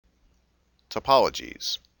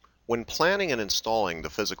Topologies. When planning and installing the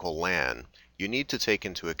physical LAN, you need to take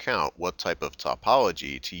into account what type of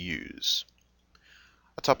topology to use.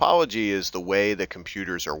 A topology is the way that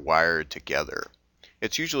computers are wired together.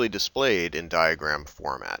 It's usually displayed in diagram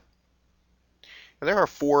format. And there are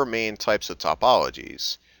four main types of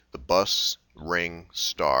topologies: the bus, ring,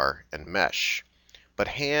 star, and mesh. But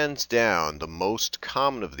hands down, the most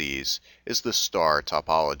common of these is the star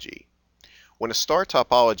topology. When a star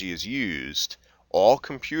topology is used, all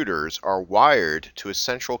computers are wired to a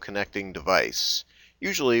central connecting device,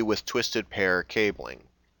 usually with twisted pair cabling.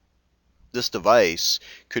 This device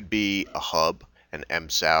could be a hub, an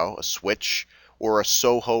MSOW, a switch, or a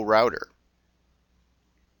SOHO router.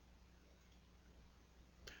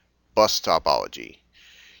 Bus topology.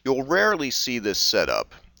 You'll rarely see this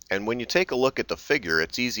setup, and when you take a look at the figure,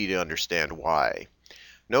 it's easy to understand why.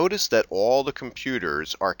 Notice that all the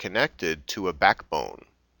computers are connected to a backbone,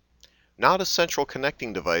 not a central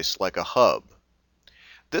connecting device like a hub.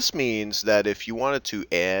 This means that if you wanted to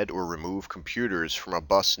add or remove computers from a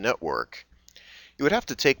bus network, you would have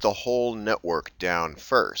to take the whole network down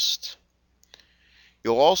first.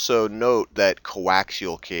 You'll also note that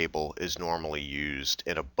coaxial cable is normally used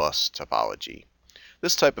in a bus topology.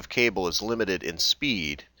 This type of cable is limited in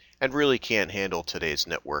speed and really can't handle today's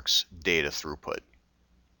network's data throughput.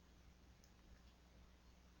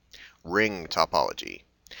 Ring topology.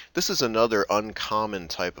 This is another uncommon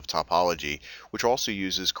type of topology which also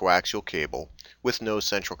uses coaxial cable with no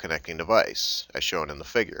central connecting device, as shown in the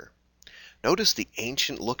figure. Notice the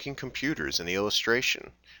ancient looking computers in the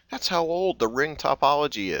illustration. That's how old the ring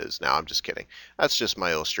topology is. Now, I'm just kidding. That's just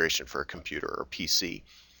my illustration for a computer or PC.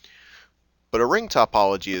 But a ring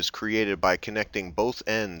topology is created by connecting both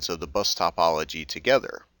ends of the bus topology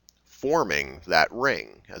together, forming that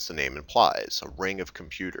ring, as the name implies, a ring of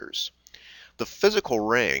computers. The physical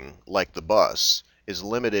ring, like the bus, is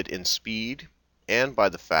limited in speed and by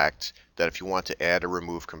the fact that if you want to add or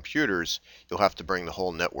remove computers, you'll have to bring the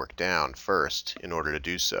whole network down first in order to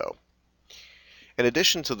do so. In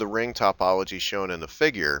addition to the ring topology shown in the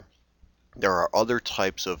figure, there are other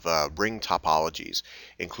types of ring topologies,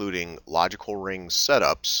 including logical ring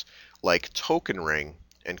setups like token ring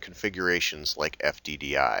and configurations like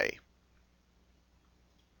FDDI.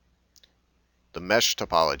 The mesh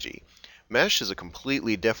topology. Mesh is a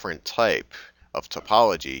completely different type of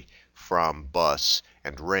topology from bus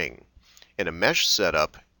and ring. In a mesh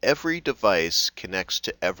setup, every device connects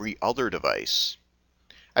to every other device.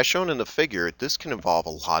 As shown in the figure, this can involve a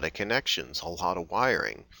lot of connections, a lot of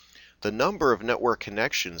wiring. The number of network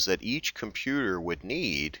connections that each computer would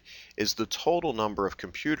need is the total number of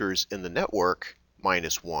computers in the network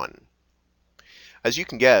minus 1. As you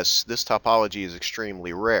can guess, this topology is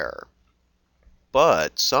extremely rare,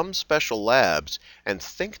 but some special labs and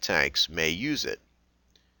think tanks may use it.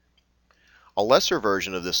 A lesser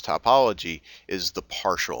version of this topology is the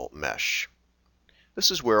partial mesh.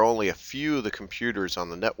 This is where only a few of the computers on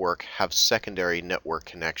the network have secondary network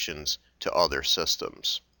connections to other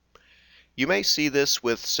systems. You may see this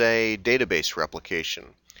with, say, database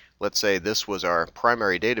replication. Let's say this was our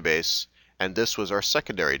primary database and this was our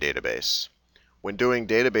secondary database. When doing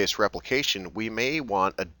database replication, we may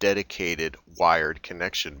want a dedicated wired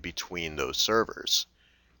connection between those servers.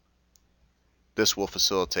 This will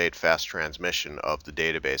facilitate fast transmission of the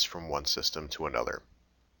database from one system to another.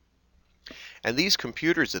 And these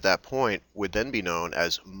computers at that point would then be known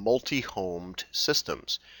as multi-homed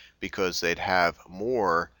systems because they'd have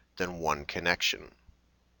more than one connection.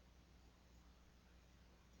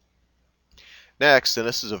 Next, and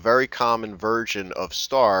this is a very common version of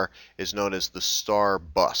star, is known as the star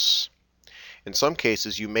bus. In some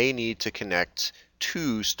cases, you may need to connect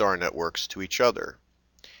two star networks to each other.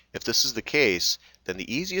 If this is the case, then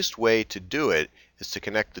the easiest way to do it is to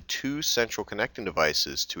connect the two central connecting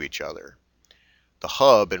devices to each other. The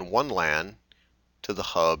hub in one LAN to the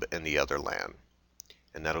hub in the other LAN.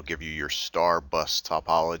 And that'll give you your star bus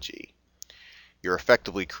topology. You're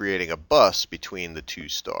effectively creating a bus between the two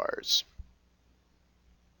stars.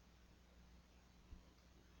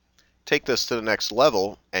 Take this to the next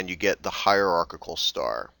level and you get the hierarchical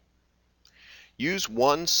star. Use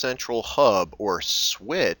one central hub or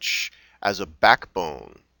switch as a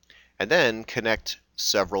backbone, and then connect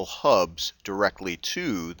several hubs directly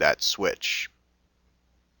to that switch,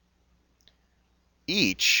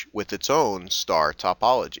 each with its own star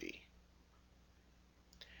topology.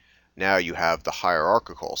 Now you have the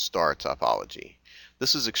hierarchical star topology.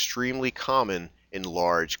 This is extremely common in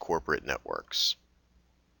large corporate networks.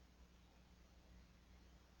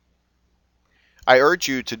 I urge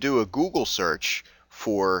you to do a Google search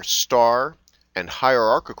for star and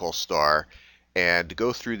hierarchical star and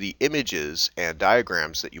go through the images and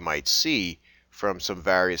diagrams that you might see from some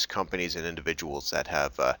various companies and individuals that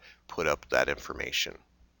have put up that information.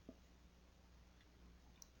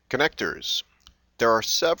 Connectors. There are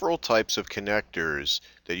several types of connectors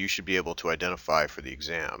that you should be able to identify for the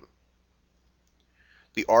exam.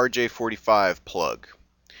 The RJ45 plug.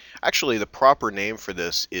 Actually, the proper name for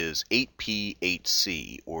this is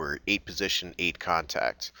 8P8C, or 8 position 8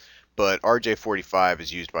 contact, but RJ45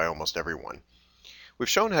 is used by almost everyone. We've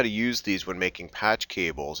shown how to use these when making patch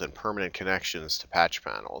cables and permanent connections to patch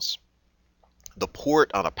panels. The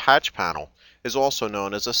port on a patch panel is also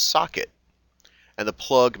known as a socket, and the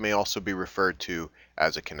plug may also be referred to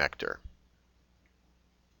as a connector.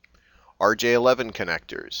 RJ11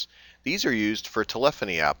 connectors. These are used for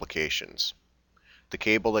telephony applications. The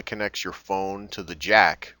cable that connects your phone to the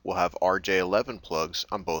jack will have RJ11 plugs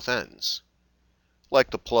on both ends, like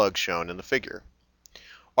the plug shown in the figure.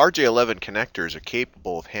 RJ11 connectors are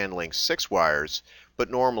capable of handling 6 wires, but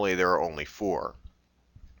normally there are only 4.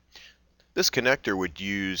 This connector would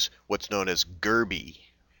use what's known as GRBY,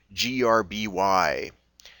 G-R-B-Y,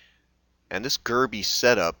 and this GRBY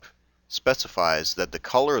setup specifies that the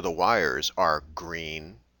color of the wires are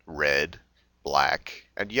green, red, black,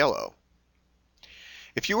 and yellow.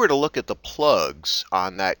 If you were to look at the plugs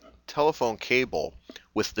on that telephone cable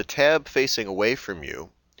with the tab facing away from you,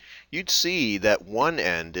 you'd see that one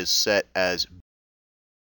end is set as B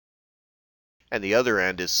and the other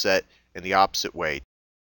end is set in the opposite way.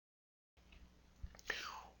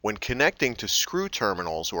 When connecting to screw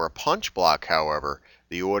terminals or a punch block, however,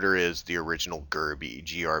 the order is the original GRBY,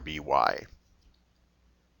 G-R-B-Y.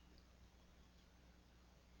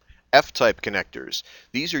 F-type connectors.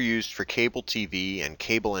 These are used for cable TV and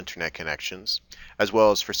cable internet connections, as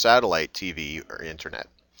well as for satellite TV or internet.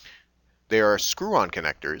 They are screw-on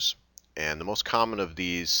connectors, and the most common of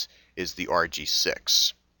these is the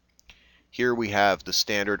RG6. Here we have the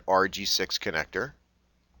standard RG6 connector.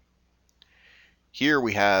 Here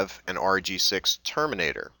we have an RG6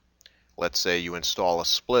 terminator. Let's say you install a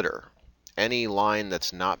splitter. Any line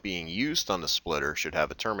that's not being used on the splitter should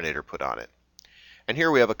have a terminator put on it. And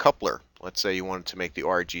here we have a coupler. Let's say you wanted to make the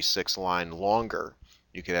RG6 line longer.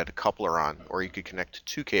 You could add a coupler on, or you could connect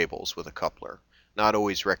 2 cables with a coupler. Not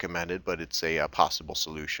always recommended, but it's a possible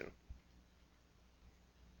solution.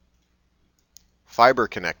 Fiber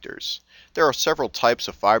connectors. There are several types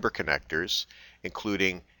of fiber connectors,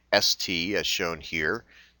 including ST as shown here.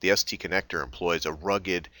 The ST connector employs a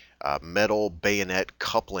rugged metal bayonet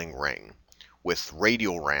coupling ring with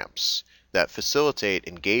radial ramps that facilitate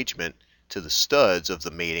engagement to the studs of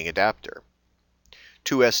the mating adapter.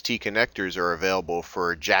 2 ST connectors are available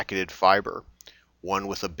for jacketed fiber, one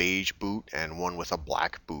with a beige boot and one with a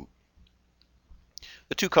black boot.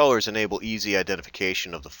 The 2 colors enable easy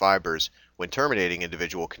identification of the fibers when terminating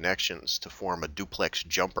individual connections to form a duplex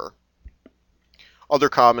jumper. Other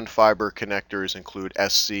common fiber connectors include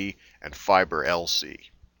SC and fiber LC.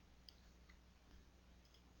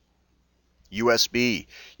 USB.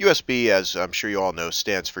 USB, as I'm sure you all know,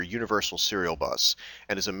 stands for Universal Serial Bus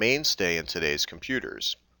and is a mainstay in today's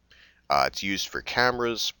computers. It's used for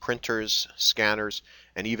cameras, printers, scanners,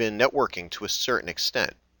 and even networking to a certain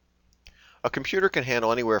extent. A computer can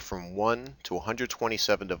handle anywhere from 1 to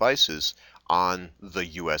 127 devices on the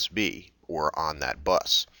USB, or on that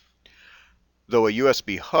bus, though a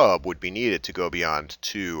USB hub would be needed to go beyond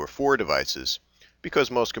 2 or 4 devices,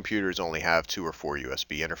 because most computers only have 2 or 4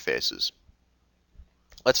 USB interfaces.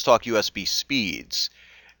 Let's talk USB speeds.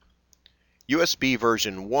 USB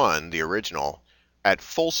version 1, the original, at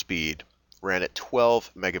full speed ran at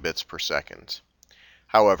 12 megabits per second.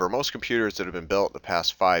 However, most computers that have been built in the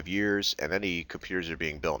past 5 years, and any computers that are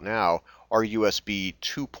being built now, are USB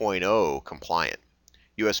 2.0 compliant.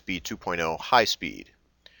 USB 2.0 high speed,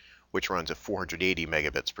 which runs at 480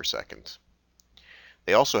 megabits per second.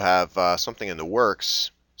 They also have something in the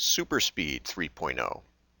works, Super Speed 3.0,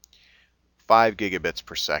 5 gigabits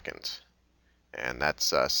per second, and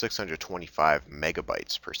that's 625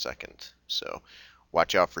 megabytes per second. So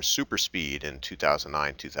watch out for Super Speed in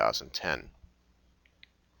 2009-2010.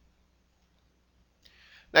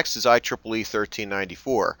 Next is IEEE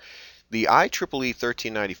 1394. The IEEE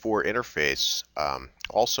 1394 interface,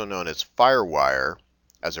 also known as FireWire,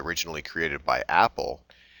 as originally created by Apple,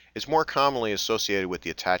 is more commonly associated with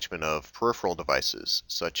the attachment of peripheral devices,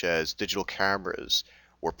 such as digital cameras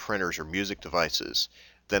or printers or music devices,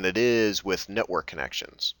 than it is with network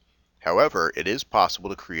connections. However, it is possible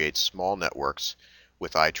to create small networks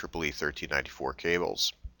with IEEE 1394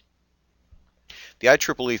 cables. The IEEE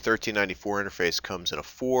 1394 interface comes in a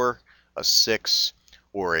 4, a 6,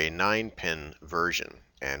 or a 9-pin version.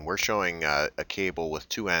 And we're showing a cable with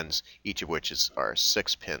two ends, each of which are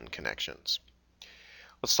 6-pin connections.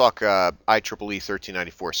 Let's talk IEEE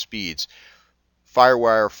 1394 speeds.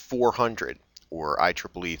 Firewire 400, or IEEE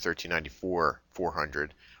 1394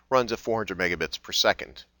 400, runs at 400 megabits per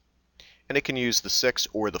second, and it can use the 6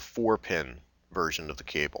 or the 4-pin version of the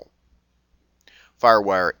cable.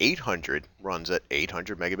 Firewire 800 runs at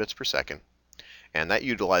 800 megabits per second, and that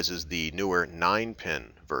utilizes the newer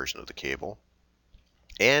 9-pin version of the cable.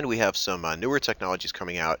 And we have some newer technologies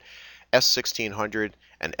coming out, S1600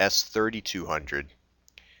 and S3200,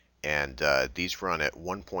 and these run at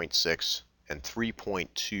 1.6 and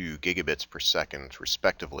 3.2 gigabits per second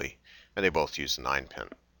respectively, and they both use the 9-pin.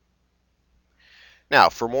 Now,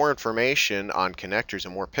 for more information on connectors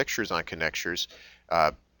and more pictures on connectors,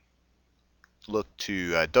 look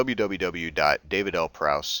to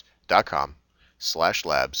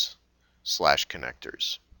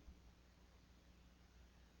www.davidlprowse.com/labs/connectors.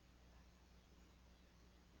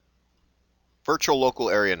 Virtual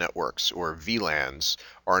Local Area Networks, or VLANs,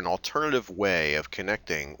 are an alternative way of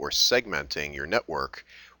connecting or segmenting your network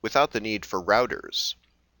without the need for routers.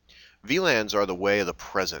 VLANs are the way of the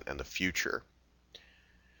present and the future.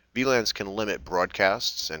 VLANs can limit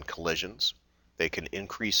broadcasts and collisions. They can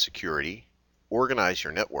increase security, organize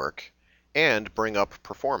your network, and bring up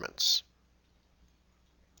performance.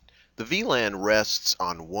 The VLAN rests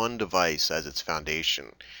on one device as its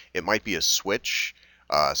foundation. It might be a switch,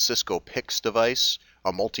 a Cisco PIX device,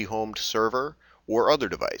 a multi-homed server, or other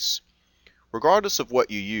device. Regardless of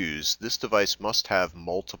what you use, this device must have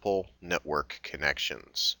multiple network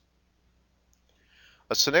connections.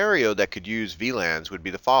 A scenario that could use VLANs would be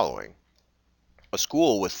the following. A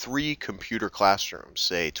school with 3 computer classrooms,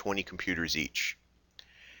 say 20 computers each,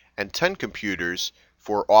 and 10 computers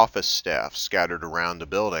for office staff scattered around the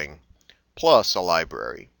building, plus a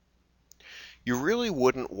library. You really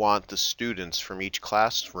wouldn't want the students from each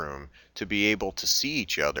classroom to be able to see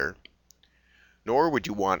each other, nor would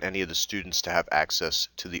you want any of the students to have access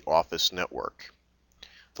to the office network.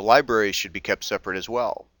 The library should be kept separate as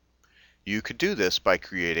well. You could do this by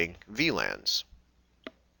creating VLANs.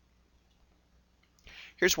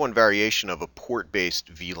 Here's one variation of a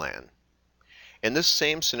port-based VLAN. In this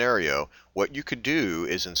same scenario, what you could do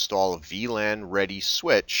is install a VLAN-ready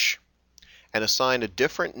switch and assign a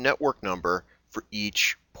different network number for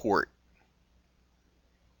each port.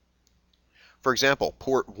 For example,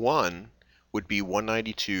 port 1 would be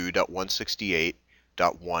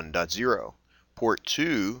 192.168.1.0. Port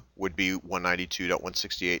 2 would be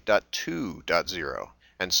 192.168.2.0,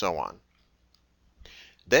 and so on.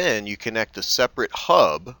 Then you connect a separate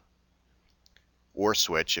hub, or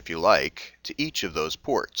switch if you like, to each of those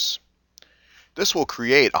ports. This will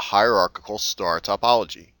create a hierarchical star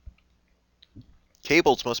topology.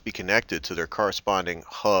 Cables must be connected to their corresponding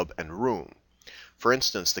hub and room. For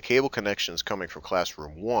instance, the cable connections coming from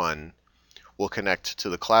classroom 1 will connect to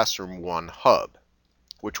the classroom 1 hub,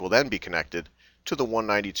 which will then be connected to the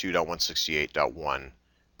 192.168.1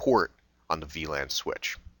 port on the VLAN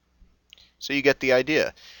switch. So you get the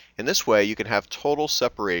idea. In this way, you can have total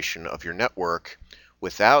separation of your network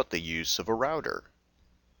without the use of a router.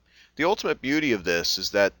 The ultimate beauty of this is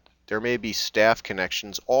that there may be staff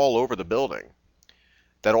connections all over the building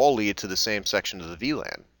that all lead to the same section of the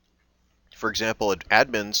VLAN. For example,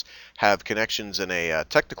 admins have connections in a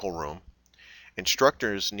technical room,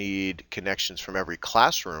 instructors need connections from every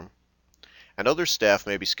classroom, and other staff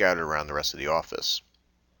may be scattered around the rest of the office.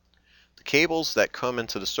 The cables that come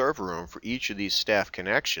into the server room for each of these staff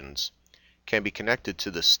connections can be connected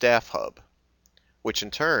to the staff hub, which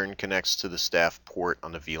in turn connects to the staff port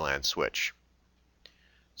on the VLAN switch.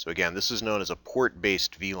 So again, this is known as a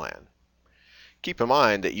port-based VLAN. Keep in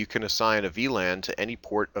mind that you can assign a VLAN to any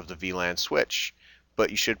port of the VLAN switch, but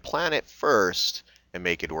you should plan it first and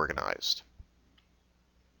make it organized.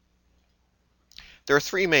 There are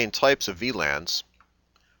 3 main types of VLANs.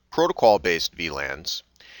 Protocol-based VLANs.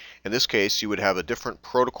 In this case, you would have a different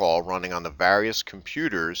protocol running on the various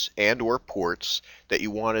computers and or ports that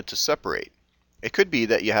you wanted to separate. It could be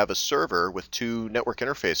that you have a server with 2 network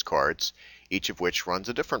interface cards, each of which runs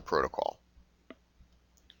a different protocol.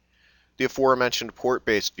 The aforementioned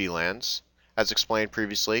port-based VLANs, as explained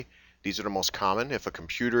previously, these are the most common. If a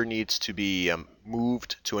computer needs to be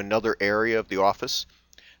moved to another area of the office,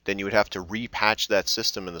 then you would have to repatch that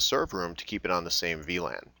system in the server room to keep it on the same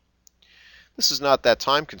VLAN. This is not that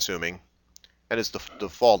time consuming and is the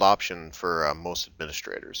default option for most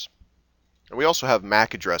administrators. And we also have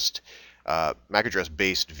MAC address-based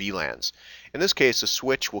VLANs. In this case, a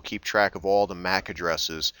switch will keep track of all the MAC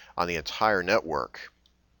addresses on the entire network.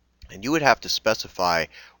 and you would have to specify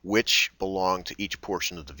which belong to each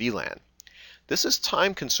portion of the VLAN. This is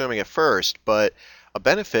time consuming at first, but a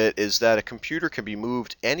benefit is that a computer can be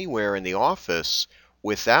moved anywhere in the office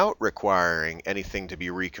without requiring anything to be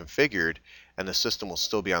reconfigured, and the system will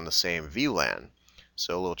still be on the same VLAN.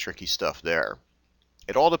 So a little tricky stuff there.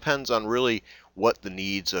 It all depends on really what the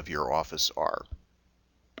needs of your office are.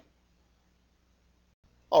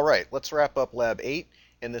 All right, let's wrap up Lab 8.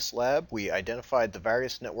 In this lab, we identified the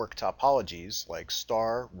various network topologies like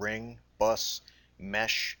star, ring, bus,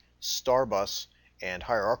 mesh, star bus, and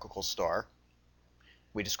hierarchical star.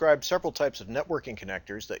 We described several types of networking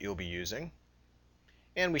connectors that you'll be using,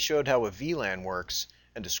 and we showed how a VLAN works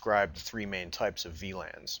and described the three main types of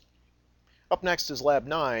VLANs. Up next is Lab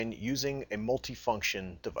 9, using a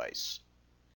multifunction device.